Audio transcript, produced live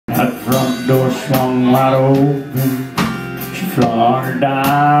That front door swung wide open. She flung her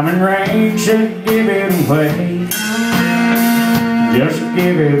diamond ring, said, "Give it away, just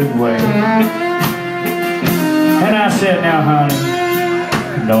give it away." And I said, "Now honey,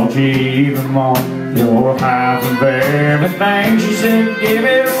 don't you even want your half of everything?" She said, "Give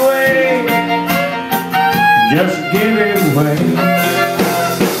it away, just give it away,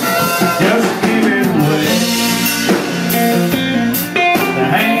 just give it away."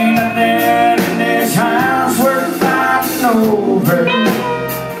 There ain't nothing in this house worth fighting over.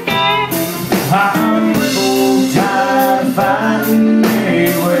 I'm so tired of fighting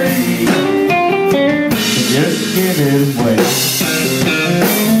anyway. Just give it away.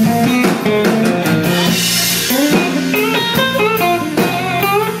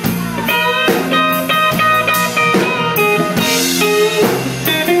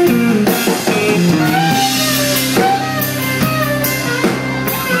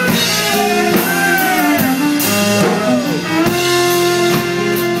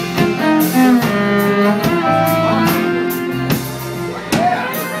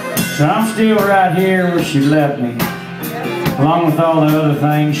 So I'm still right here where she left me, along with all the other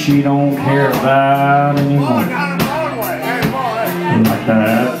things she don't care about anymore. Like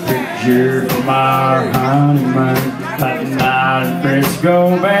that picture from our honeymoon, that night in Frisco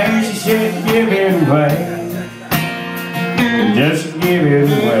Bay. She said, "Give it away, just give it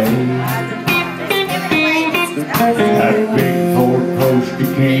away." That big four-poster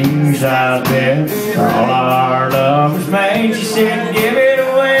king-size bed, where all our love was made. She said, "Give it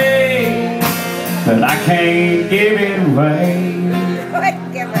away, but I can't give it away."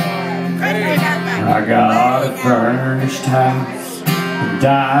 I got a furnished house, a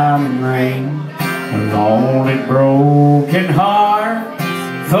diamond ring, a lonely broken heart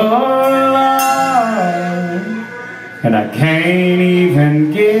for life, and I can't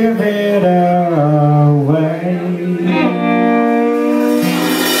even give it away.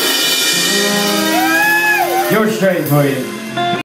 George Strait for you.